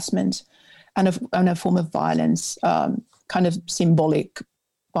gendered harassment and a form of violence, kind of symbolic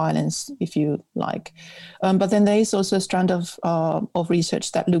violence, if you like. But then there is also a strand of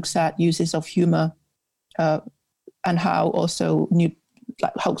research that looks at uses of humor and how also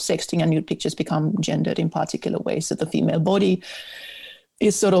how sexting and nude pictures become gendered in particular ways. So the female body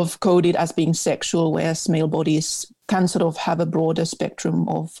is sort of coded as being sexual, whereas male bodies can sort of have a broader spectrum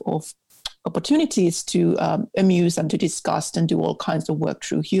of opportunities to amuse and to discuss and do all kinds of work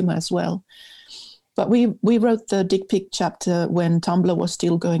through humor as well. But we wrote the dick pic chapter when Tumblr was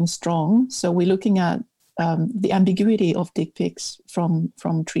still going strong. So we're looking at the ambiguity of dick pics from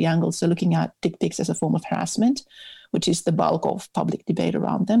three angles. So looking at dick pics as a form of harassment, which is the bulk of public debate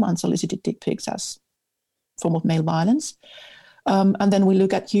around them, unsolicited dick pics as a form of male violence. And then we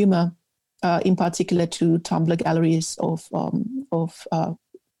look at humor, in particular to Tumblr galleries of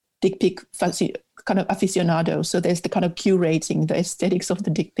dick pic kind of aficionado. So there's the kind of curating the aesthetics of the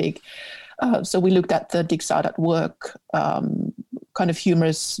dick pic. So we looked at the Dicks Out at Work, kind of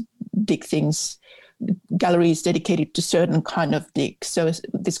humorous dick things, galleries dedicated to certain kind of dick. So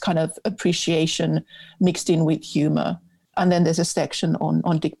this kind of appreciation mixed in with humor. And then there's a section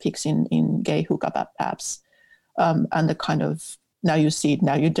on dick pics in gay hookup apps. And the kind of now you see it,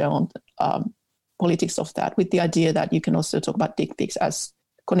 now you don't, politics of that, with the idea that you can also talk about dick pics as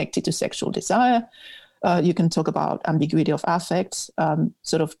connected to sexual desire. You can talk about ambiguity of affect,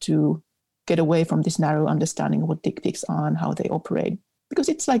 sort of to get away from this narrow understanding of what dick pics are and how they operate, because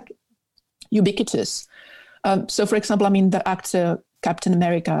it's like ubiquitous. So, for example, the actor Captain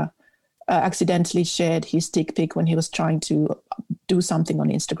America accidentally shared his dick pic when he was trying to do something on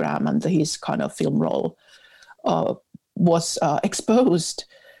Instagram, and his kind of film role was exposed.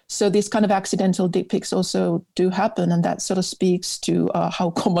 So these kind of accidental dick pics also do happen, and that sort of speaks to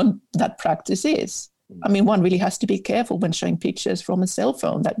how common that practice is. One really has to be careful when showing pictures from a cell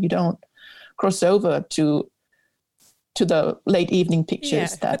phone that you don't cross over to the late evening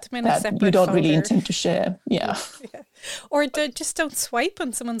pictures that you don't folder. Really intend to share. Yeah. Or just don't swipe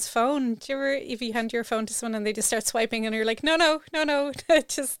on someone's phone. Do you ever, if you hand your phone to someone and they just start swiping and you're like, no,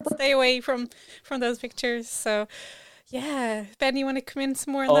 just stay away from those pictures. So, yeah. Ben, you want to come in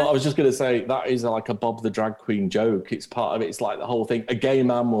some more on that? I was just going to say, that is like a Bob the Drag Queen joke. It's part of it. It's like the whole thing. A gay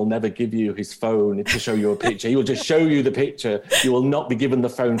man will never give you his phone to show you a picture. He will just show you the picture. You will not be given the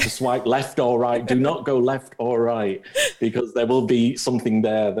phone to swipe left or right. Do not go left or right, because there will be something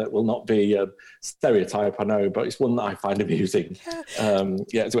there that will not be a stereotype, I know, but it's one that I find amusing.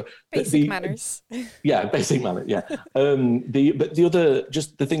 Basic manners. Yeah, basic manners, yeah. But the other,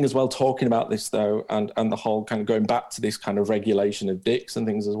 just the thing as well, talking about this though, and the whole kind of going back to this kind of regulation of dicks and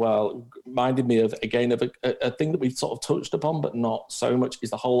things as well, reminded me of a thing that we've sort of touched upon, but not so much, is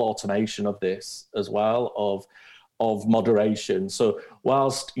the whole automation of this as well, of moderation. So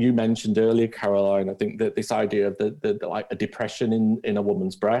whilst you mentioned earlier, Caroline, I think that this idea of the like a depression in a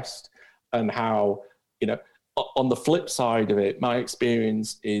woman's breast, and how, on the flip side of it, my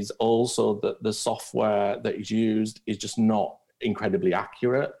experience is also that the software that is used is just not incredibly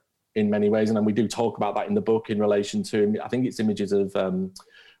accurate in many ways. And then we do talk about that in the book in relation to, I think it's images of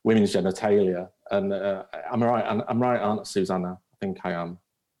women's genitalia. And I'm right, aren't I, Susanna? I think I am.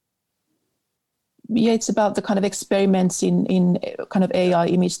 Yeah, it's about the kind of experiments in kind of AI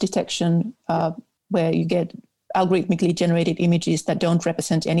image detection, where you get algorithmically generated images that don't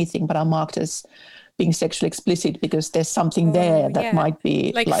represent anything but are marked as being sexually explicit because there's something there that might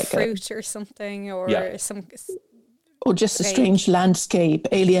be like fruit or something, or some, or just a strange landscape,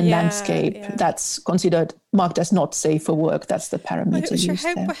 alien landscape that's considered marked as not safe for work. That's the parameter used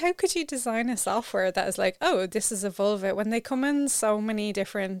there. But how could you design a software that is like, oh, this is a vulva, when they come in so many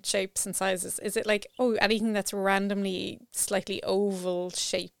different shapes and sizes? Is it like, oh, anything that's randomly slightly oval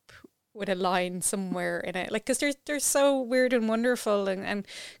shape with a line somewhere in it? Like, because they're so weird and wonderful and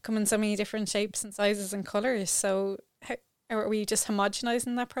come in so many different shapes and sizes and colours. So how are we just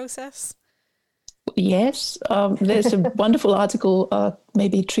homogenizing that process? Yes, there's a wonderful article,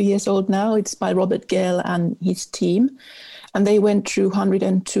 maybe 3 years old now. It's by Robert Gale and his team. And they went through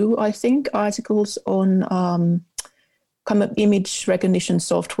 102, I think, articles on kind of image recognition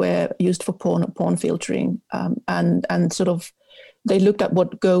software used for porn filtering. And sort of they looked at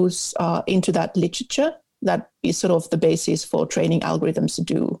what goes into that literature that is sort of the basis for training algorithms to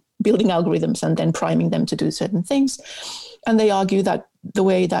do, building algorithms and then priming them to do certain things. And they argue that the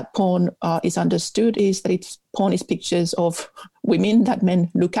way that porn is understood is that porn is pictures of women that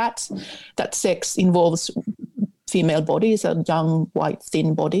men look at, that sex involves female bodies, young, white,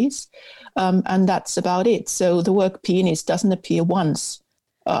 thin bodies, and that's about it. So the word penis doesn't appear once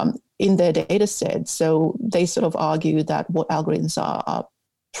in their data set. So they sort of argue that what algorithms are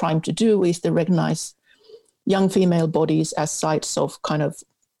primed to do is to recognize young female bodies as sites of kind of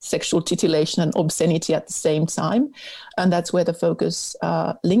sexual titillation and obscenity at the same time. And that's where the focus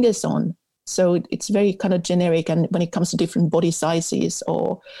lingers on. So it's very kind of generic. And when it comes to different body sizes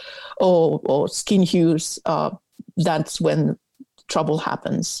or skin hues, that's when trouble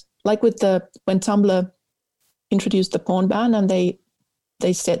happens. Like with when Tumblr introduced the porn ban and they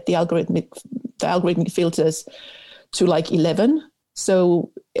set the algorithmic filters to like 11.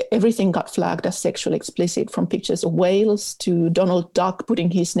 So everything got flagged as sexually explicit, from pictures of whales to Donald Duck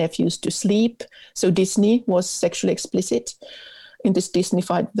putting his nephews to sleep. So Disney was sexually explicit in this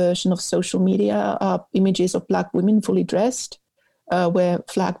Disneyfied version of social media. Images of Black women fully dressed were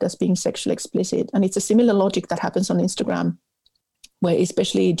flagged as being sexually explicit. And it's a similar logic that happens on Instagram, where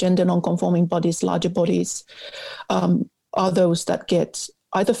especially gender non-conforming bodies, larger bodies, are those that get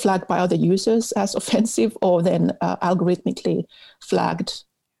either flagged by other users as offensive or then algorithmically flagged,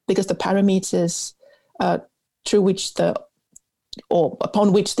 because the parameters upon which the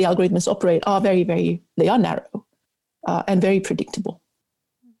algorithms operate are they are narrow and very predictable.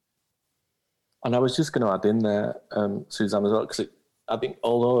 And I was just going to add in there, Suzanne, as well, because I think,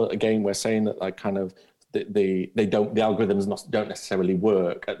 although again we're saying that like kind of the algorithms don't necessarily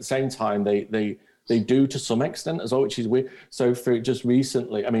work, at the same time they do to some extent as well, which is weird. So for just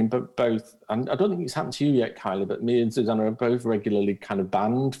recently, I mean, both, and I don't think it's happened to you yet, Kylie, but me and Susanna are both regularly kind of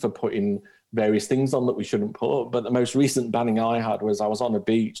banned for putting various things on that we shouldn't put. But the most recent banning I had was I was on a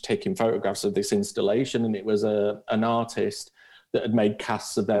beach taking photographs of this installation, and it was an artist that had made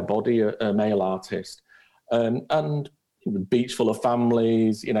casts of their body, a male artist. And it was a beach full of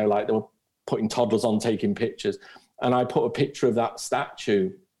families, you know, like they were putting toddlers on, taking pictures. And I put a picture of that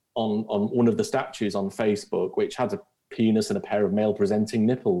statue on one of the statues on Facebook, which had a penis and a pair of male presenting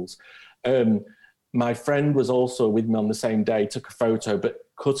nipples. My friend was also with me on the same day, took a photo, but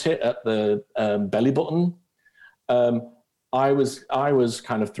cut it at the belly button. I was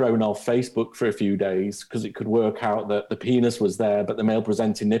kind of thrown off Facebook for a few days because it could work out that the penis was there, but the male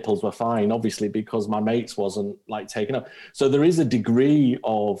presenting nipples were fine, obviously, because my mates wasn't like taken up. So there is a degree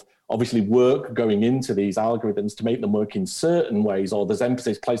of obviously work going into these algorithms to make them work in certain ways, or there's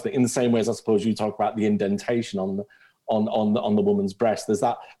emphasis placed in the same ways, I suppose you talk about the indentation on the woman's breast. There's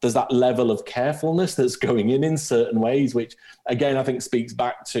that level of carefulness that's going in certain ways, which again, I think speaks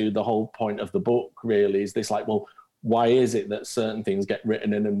back to the whole point of the book really, is this like, well, why is it that certain things get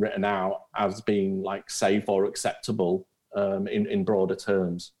written in and written out as being like safe or acceptable in broader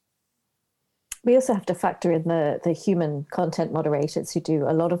terms? We also have to factor in the human content moderators who do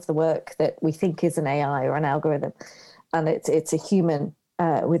a lot of the work that we think is an AI or an algorithm, and it's a human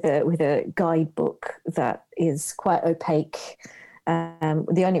with a guidebook that is quite opaque.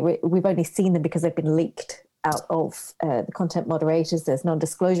 We've only seen them because they've been leaked out of the content moderators. There's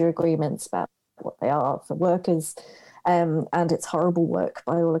non-disclosure agreements about what they are for workers, and it's horrible work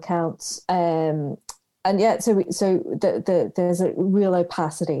by all accounts. And yet, so there's a real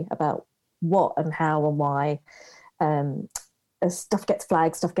opacity about what and how and why stuff gets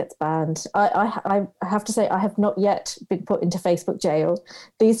flagged, stuff gets banned. I have to say, I have not yet been put into Facebook jail.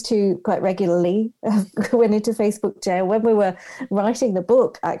 These two quite regularly went into Facebook jail. When we were writing the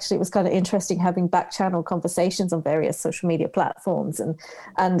book, actually, it was kind of interesting having back-channel conversations on various social media platforms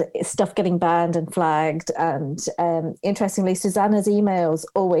and stuff getting banned and flagged. And interestingly, Susanna's emails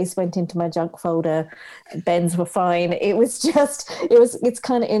always went into my junk folder. Ben's were fine. It's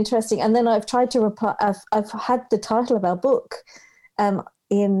kind of interesting. And then I've tried to reply. I've had the title of our book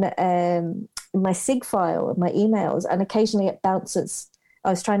in my SIG file, my emails, and occasionally it bounces. I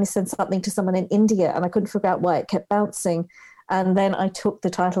was trying to send something to someone in India and I couldn't figure out why it kept bouncing. And then I took the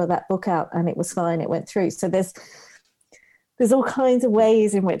title of that book out and it was fine. It went through. So there's all kinds of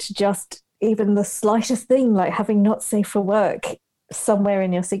ways in which just even the slightest thing, like having not safe for work somewhere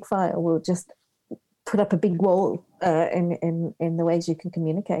in your SIG file, will just put up a big wall in the ways you can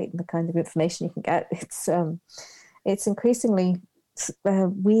communicate and the kind of information you can get. It's increasingly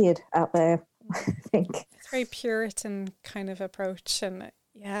weird out there, I think. It's a very Puritan kind of approach. And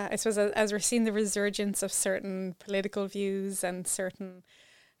yeah, I suppose as we're seeing the resurgence of certain political views and certain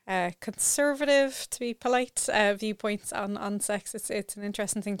conservative, to be polite, viewpoints on sex, it's an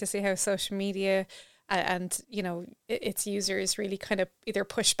interesting thing to see how social media and, you know, its users really kind of either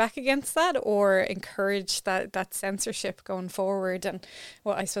push back against that or encourage that censorship going forward. And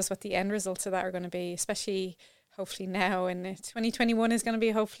well, I suppose what the end results of that are going to be, especially hopefully now, and 2021 is going to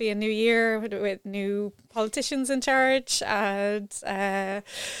be hopefully a new year with new politicians in charge and and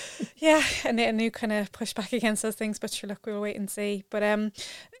a new kind of pushback against those things. But sure, look, we'll wait and see. But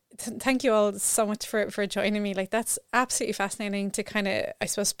thank you all so much for joining me. Like, that's absolutely fascinating to kind of, I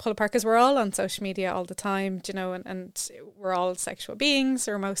suppose, pull apart, because we're all on social media all the time, you know, and we're all sexual beings,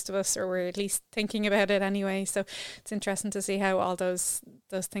 or most of us, or we're at least thinking about it anyway. So it's interesting to see how all those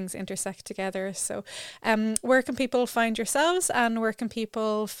things intersect together. So where can people find yourselves, and where can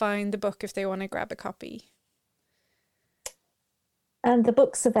people find the book if they want to grab a copy? And the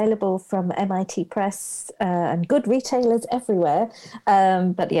book's available from MIT Press and good retailers everywhere.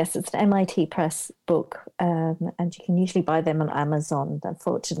 But yes, it's an MIT Press book, and you can usually buy them on Amazon.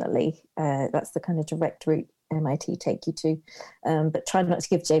 Unfortunately, that's the kind of direct route MIT take you to. But try not to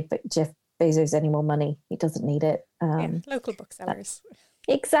give Jeff Bezos any more money. He doesn't need it. Local booksellers.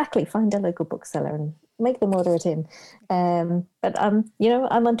 Exactly. Find a local bookseller and make them order it in. But I'm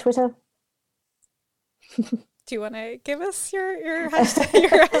on Twitter. Do you want to give us your hashtag,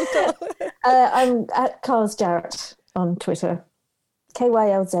 your handle? I'm at Carls Jarrett on Twitter.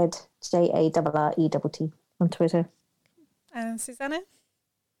 KYLZJARRETT on Twitter. And Susanna?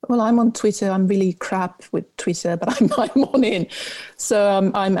 Well, I'm on Twitter. I'm really crap with Twitter, but I'm on in.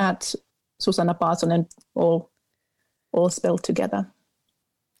 So I'm at Susanna Parsonen, all spelled together.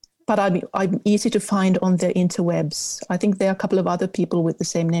 But I'm easy to find on the interwebs. I think there are a couple of other people with the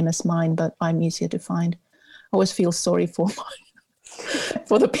same name as mine, but I'm easier to find. I always feel sorry for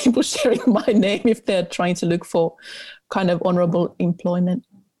the people sharing my name if they're trying to look for kind of honourable employment.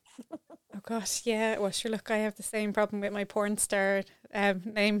 Oh gosh, yeah. Well, sure. Look, I have the same problem with my porn star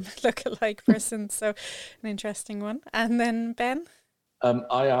name look-alike person. So, an interesting one. And then Ben.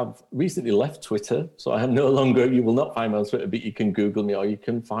 I have recently left Twitter, so I am no longer. You will not find me on Twitter, but you can Google me, or you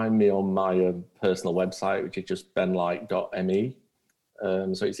can find me on my personal website, which is just benlight.me.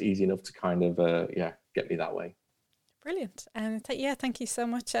 So it's easy enough to kind of get me that way. Brilliant. And thank you so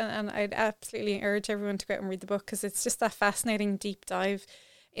much. And I'd absolutely urge everyone to go out and read the book, because it's just that fascinating deep dive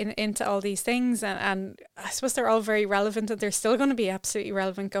into all these things. And I suppose they're all very relevant, and they're still going to be absolutely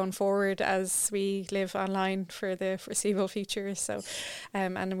relevant going forward as we live online for the foreseeable future. So,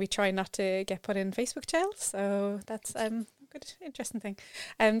 and we try not to get put in Facebook jail. So that's good, interesting thing.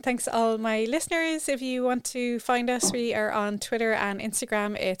 Thanks to all my listeners. If you want to find us, we are on Twitter and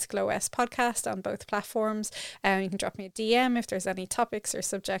Instagram. It's GLOWS Podcast on both platforms. You can drop me a DM if there's any topics or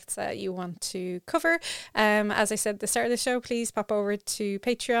subjects that you want to cover. As I said at the start of the show, please pop over to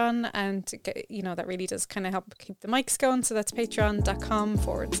Patreon, and that really does kind of help keep the mics going. So that's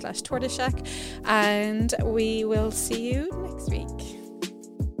patreon.com/tortoiseshack, and we will see you next week.